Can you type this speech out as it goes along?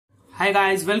Hi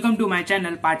guys, welcome to my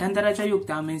channel Patantaracha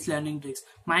Yukta means learning tricks.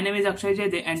 My name is Akshay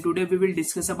Jedhe and today we will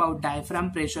discuss about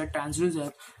diaphragm pressure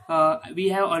transducer. We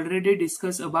have already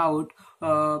discussed about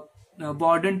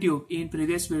Borden tube in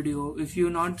previous video. If you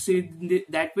not see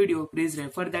that video, please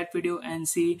refer that video and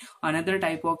see another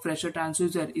type of pressure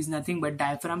transducer is nothing but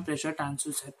diaphragm pressure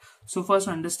transducer. So first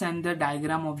understand the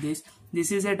diagram of this.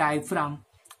 This is a diaphragm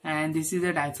and this is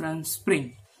a diaphragm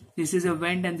spring. This is a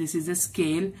vent and this is a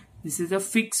scale. This is a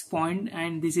fixed point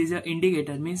and this is an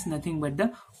indicator, means nothing but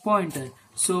the pointer.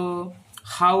 So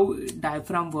how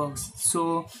diaphragm works?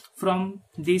 So from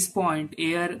this point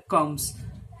air comes,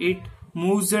 it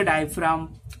moves the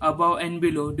diaphragm above and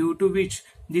below, due to which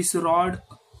this rod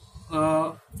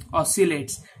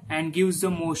oscillates and gives the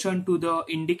motion to the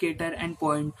indicator and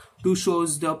point to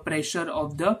shows the pressure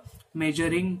of the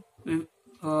measuring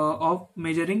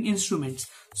instruments.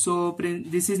 So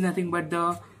this is nothing but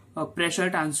the pressure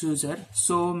transducer.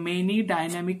 So many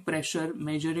dynamic pressure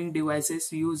measuring devices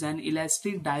use an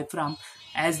elastic diaphragm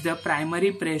as the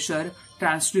primary pressure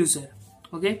transducer.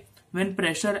 Okay, when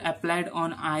pressure applied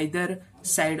on either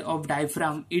side of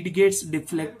diaphragm, it gets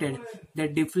deflected. The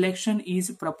deflection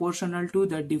is proportional to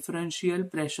the differential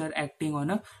pressure acting on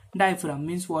a diaphragm.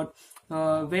 Means what?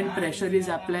 When pressure is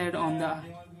applied on the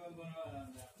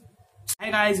Hi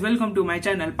guys, welcome to my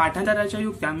channel Patantaracha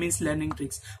Yukta means learning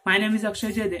tricks. My name is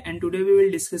Akshay Jedhe and today we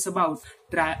will discuss about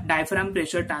diaphragm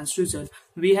pressure transducer.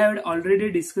 We have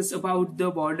already discussed about the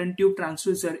Borden tube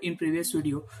transducer in previous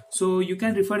video, so you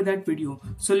can refer that video.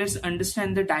 So let's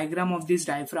understand the diagram of this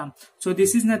diaphragm. So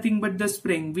this is nothing but the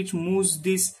spring which moves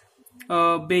this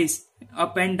base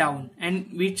up and down and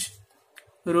which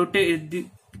rotate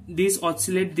this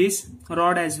oscillate this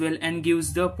rod as well and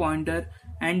gives the pointer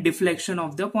and deflection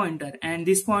of the pointer, and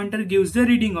this pointer gives the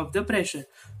reading of the pressure.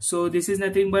 So this is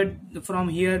nothing but from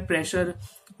here pressure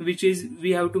which is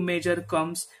we have to measure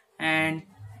comes, and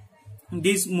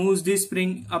this moves this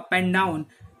spring up and down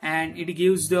and it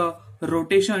gives the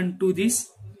rotation to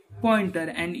this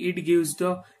pointer and it gives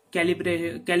the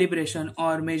calibration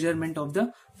or measurement of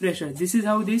the pressure. This is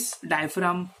how this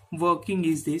diaphragm working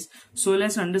is this. So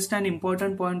let's understand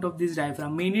important point of this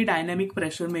diaphragm. Many dynamic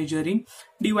pressure measuring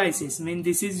devices,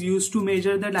 this is used to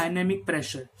measure the dynamic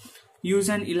pressure, use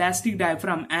an elastic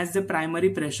diaphragm as the primary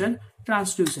pressure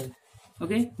transducer.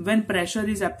 Okay, when pressure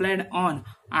is applied on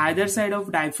either side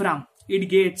of diaphragm, it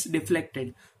gets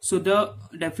deflected. So the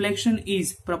deflection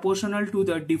is proportional to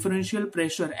the differential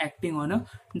pressure acting on a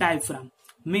diaphragm.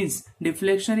 Means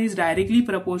deflection is directly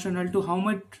proportional to how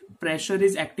much pressure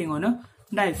is acting on a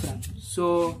diaphragm.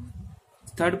 So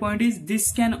third point is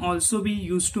this can also be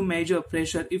used to measure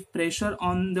pressure if pressure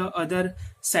on the other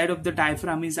side of the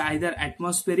diaphragm is either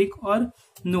atmospheric or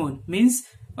known. Means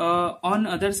on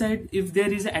other side if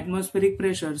there is atmospheric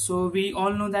pressure, so we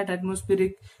all know that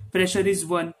atmospheric pressure is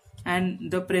 1 and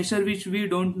the pressure which we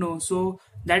don't know, so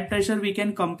that pressure we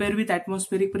can compare with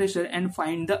atmospheric pressure and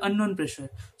find the unknown pressure.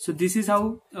 So this is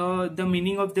how the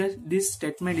meaning of this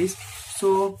statement is.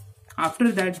 So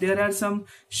after that there are some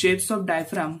shapes of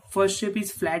diaphragm. First shape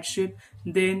is flat shape,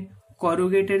 then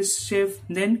corrugated shape,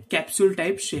 then capsule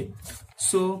type shape.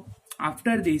 So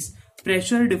after this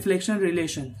pressure deflection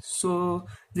relation. So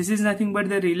this is nothing but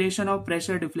the relation of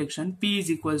pressure deflection. P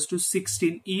is equals to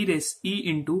 16 E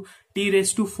into T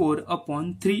raised to 4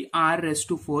 upon 3 R raised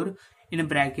to 4 in a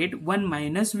bracket 1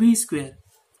 minus V square.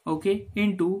 Okay,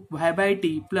 into Y by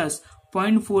T plus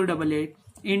 0.488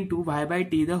 into Y by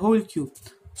T the whole cube.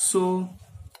 So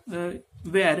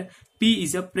where P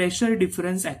is a pressure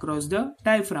difference across the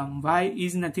diaphragm. Y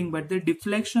is nothing but the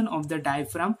deflection of the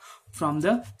diaphragm from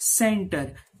the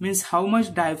center, means how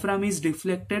much diaphragm is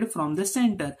deflected from the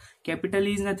center. Capital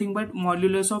E is nothing but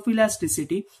modulus of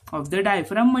elasticity of the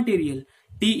diaphragm material.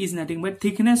 T is nothing but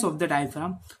thickness of the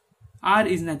diaphragm. R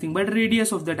is nothing but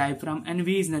radius of the diaphragm and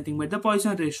V is nothing but the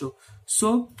Poisson ratio.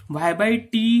 So Y by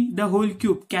T the whole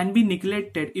cube can be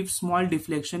neglected if small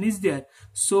deflection is there.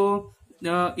 So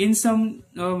in some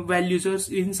values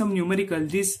or in some numerical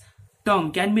this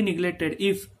term can be neglected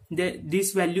if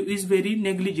this value is very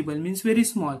negligible, means very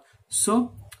small.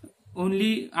 So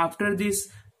only after this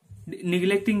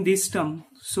neglecting this term,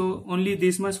 so only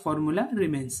this much formula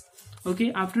remains.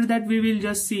 Okay, after that we will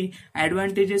just see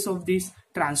advantages of this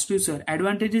transducer.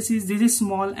 Advantages is this is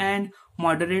small and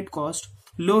moderate cost,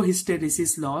 low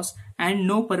hysteresis loss and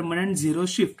no permanent zero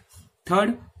shift.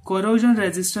 Third, corrosion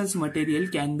resistance material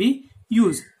can be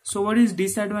used. So what is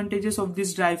disadvantages of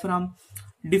this diaphragm?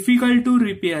 Difficult to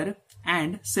repair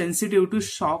and sensitive to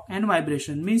shock and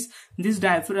vibration. Means this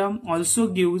diaphragm also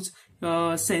gives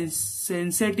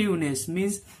sensitiveness,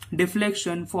 means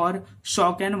deflection for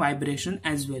shock and vibration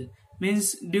as well.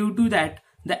 means due to that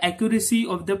the accuracy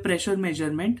of the pressure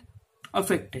measurement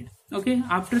affected. Okay,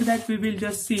 after that we will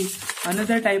just see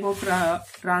another type of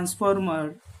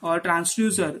transformer or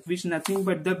transducer, which nothing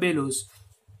but the bellows.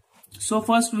 So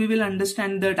first we will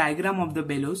understand the diagram of the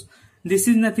bellows. This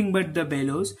is nothing but the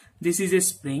bellows. This is a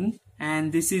spring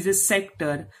and this is a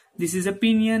sector. This is a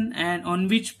pinion, and on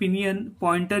which pinion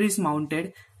pointer is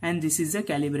mounted, and this is a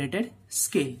calibrated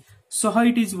scale. So how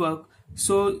it is work?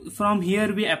 So from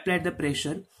here we apply the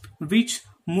pressure which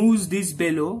moves this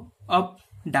bellow up,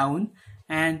 down,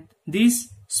 and this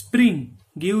spring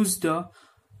gives the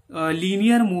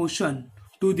linear motion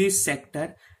to this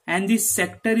sector, and this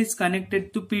sector is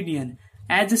connected to pinion.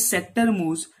 As the sector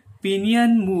moves,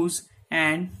 pinion moves,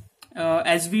 and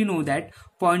as we know that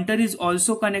pointer is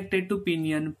also connected to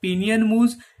pinion. Pinion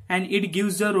moves and it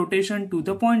gives the rotation to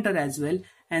the pointer as well,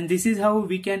 and this is how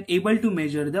we can able to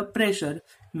measure the pressure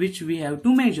which we have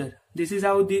to measure. This is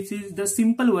how this is the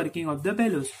simple working of the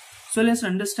bellows. So let's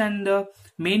understand the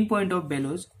main point of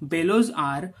bellows. Bellows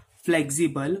are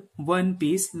flexible, one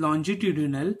piece,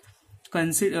 longitudinal,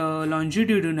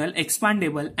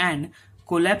 expandable and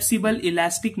collapsible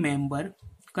elastic member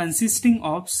consisting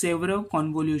of several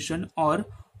convolution or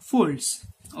folds.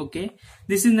 Okay,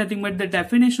 this is nothing but the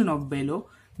definition of bellow.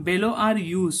 Bellow are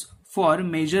used for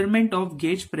measurement of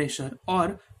gauge pressure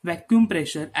or vacuum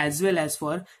pressure, as well as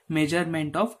for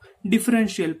measurement of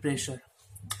differential pressure.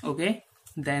 Okay,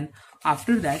 then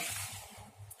after that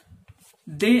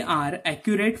they are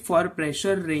accurate for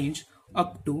pressure range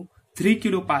up to 3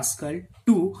 kilopascal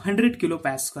to 100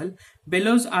 kilopascal.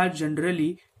 Bellows are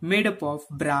generally made up of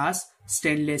brass,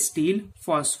 stainless steel,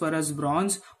 phosphorus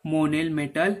bronze, monel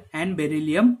metal and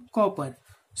beryllium copper.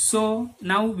 So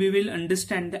now we will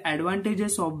understand the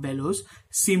advantages of bellows.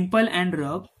 Simple and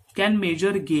rough, can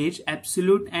measure gauge,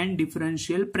 absolute and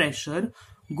differential pressure,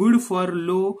 good for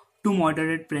low to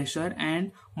moderate pressure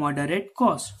and moderate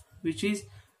cost, which is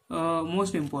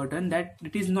most important, that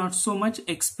it is not so much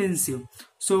expensive.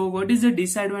 So what is the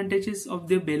disadvantages of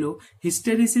the bellow?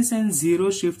 Hysteresis and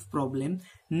zero shift problem,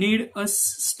 need a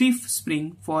stiff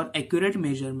spring for accurate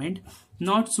measurement,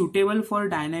 not suitable for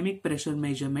dynamic pressure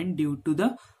measurement due to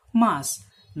the mass.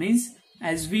 Means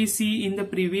as we see in the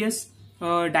previous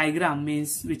diagram,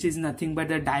 means which is nothing but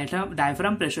the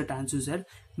diaphragm pressure transducer,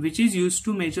 which is used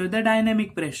to measure the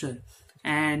dynamic pressure,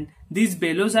 and these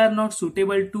bellows are not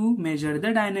suitable to measure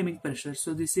the dynamic pressure.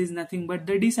 So this is nothing but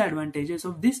the disadvantages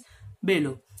of this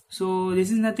bellow. So this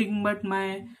is nothing but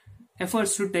my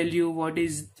efforts to tell you what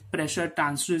is pressure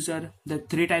transducer. The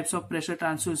three types of pressure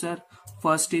transducer: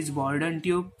 first is Bourdon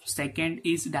tube, second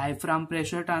is diaphragm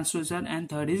pressure transducer, and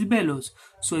third is bellows.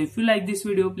 So if you like this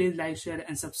video, please like, share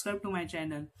and subscribe to my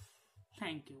channel.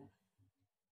 Thank you.